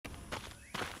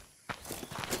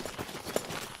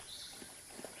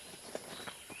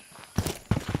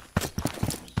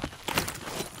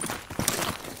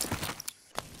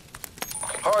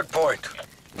point.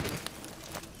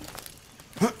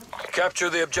 Capture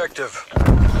the objective.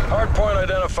 Hard point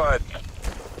identified.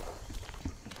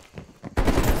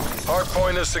 Hard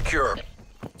point is secure.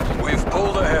 We've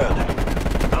pulled ahead.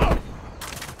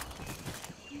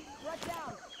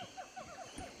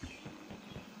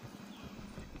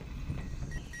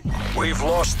 We've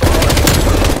lost the hard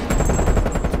point.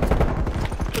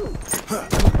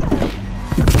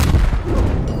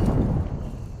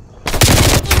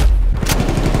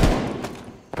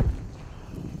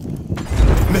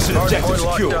 Mission objective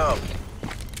secure. Down.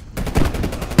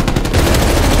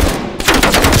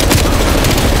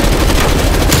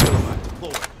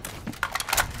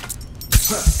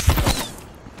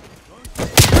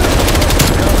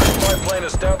 Spy plane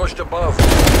established above.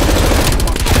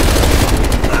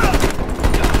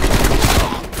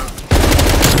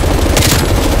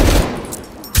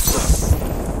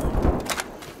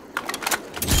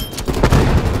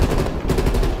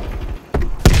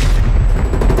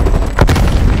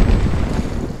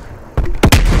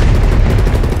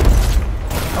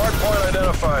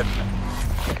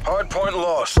 Hard point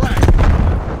lost.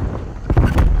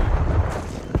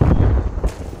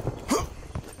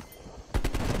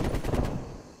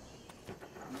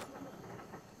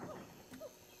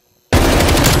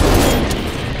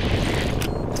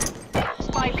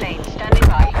 Spy plane standing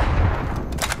by.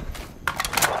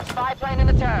 Spy plane in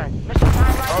the turret. Mission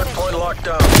time right. Hard point locked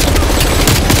down.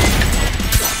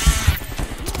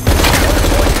 Hard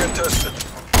point contested.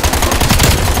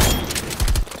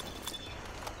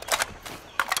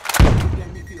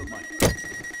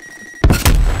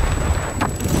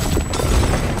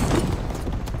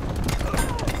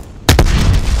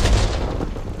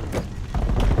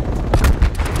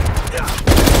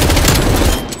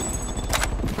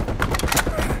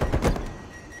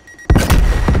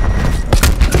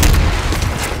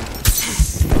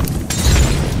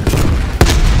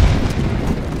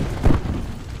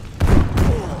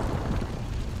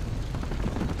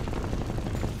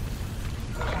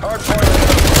 Hard point.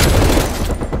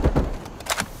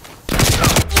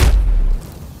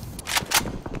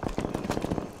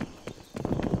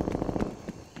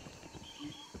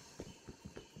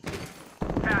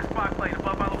 Fast spy plane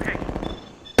above my location.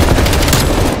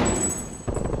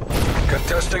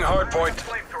 Contesting hard point.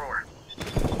 Flamethrower.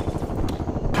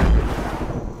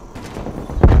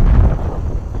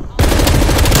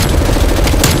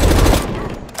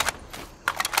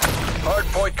 Hard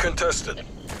point contested.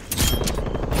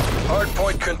 Hard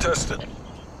point contested.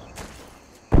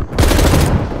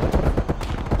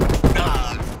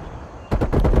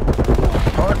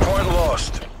 Hard point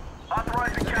lost.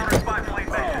 Authorizing counter spy plane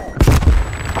mission.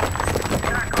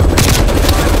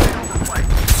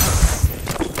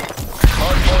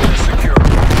 Hard point is secure.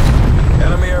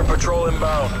 Enemy air patrol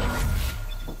inbound.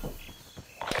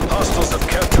 Hostiles have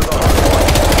captured the hard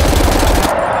point.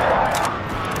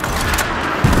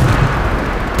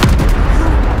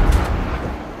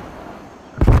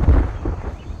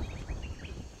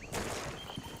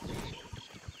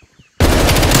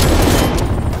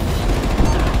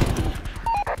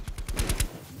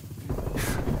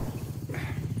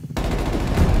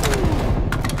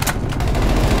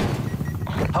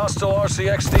 Hostile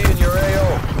RCXD in your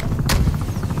AO.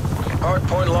 Hard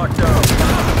point locked down.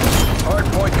 Hard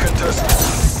point contested.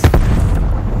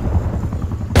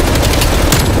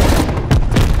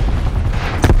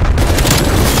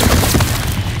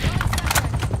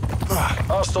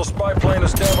 Hostile spy plane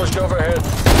established overhead.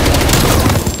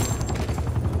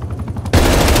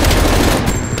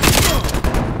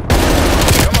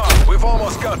 Come on, we've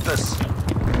almost got this.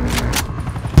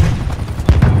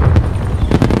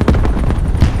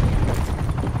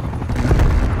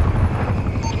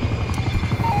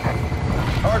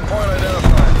 Hard point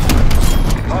identified.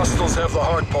 Hostiles have the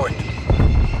hard point.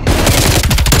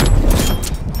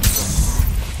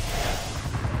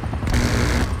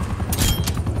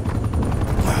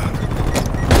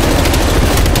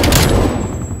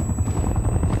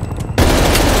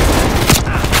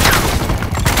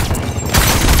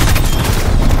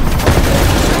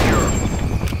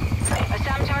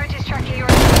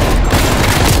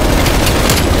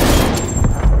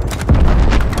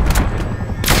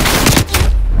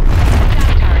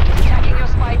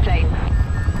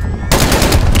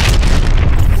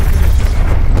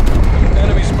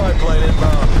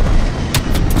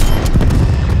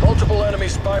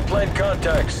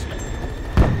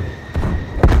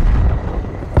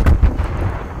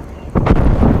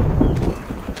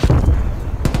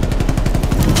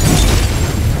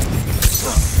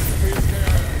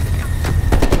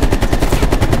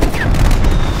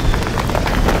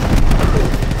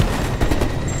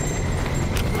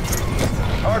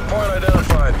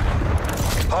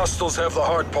 Hostiles have the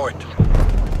hard point.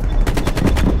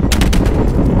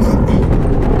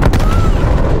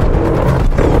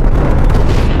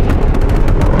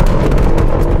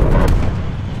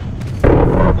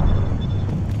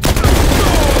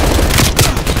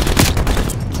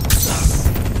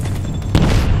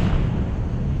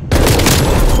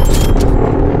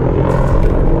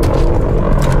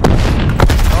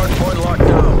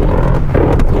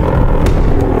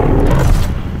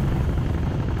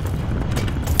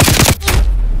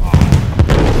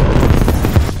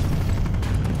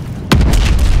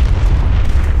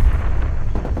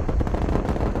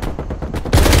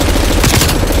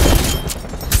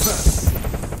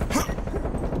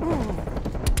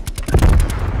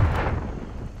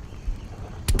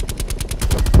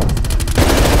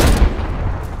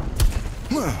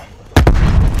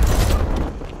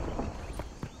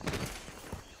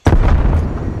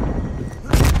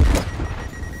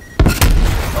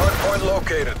 Hardpoint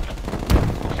located.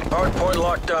 Hardpoint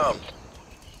locked down.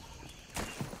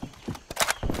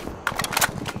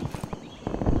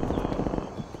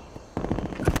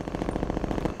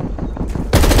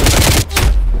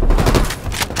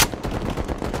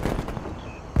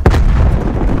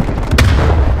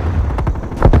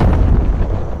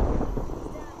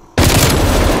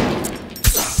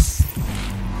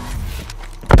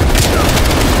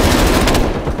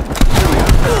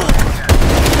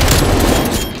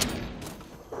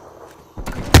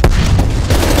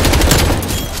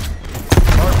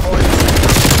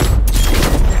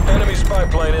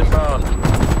 Plane inbound.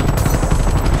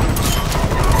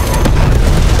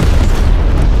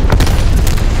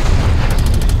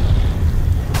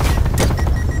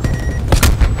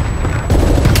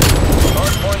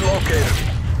 Hardpoint located.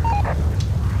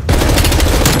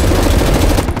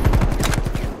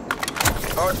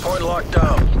 Hardpoint locked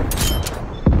down.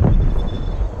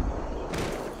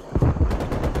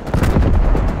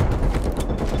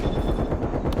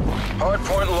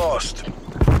 Hardpoint lost.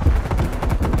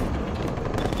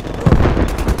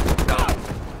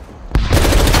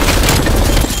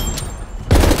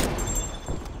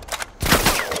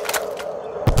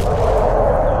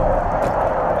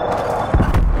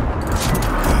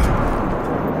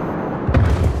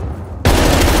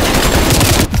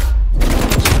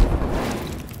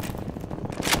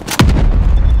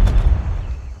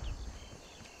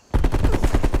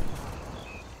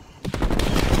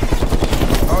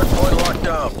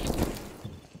 Down.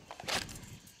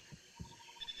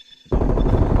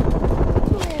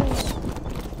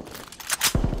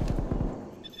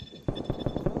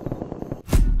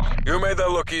 You made that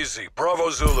look easy. Bravo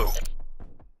Zulu.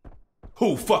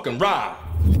 Who fucking ride?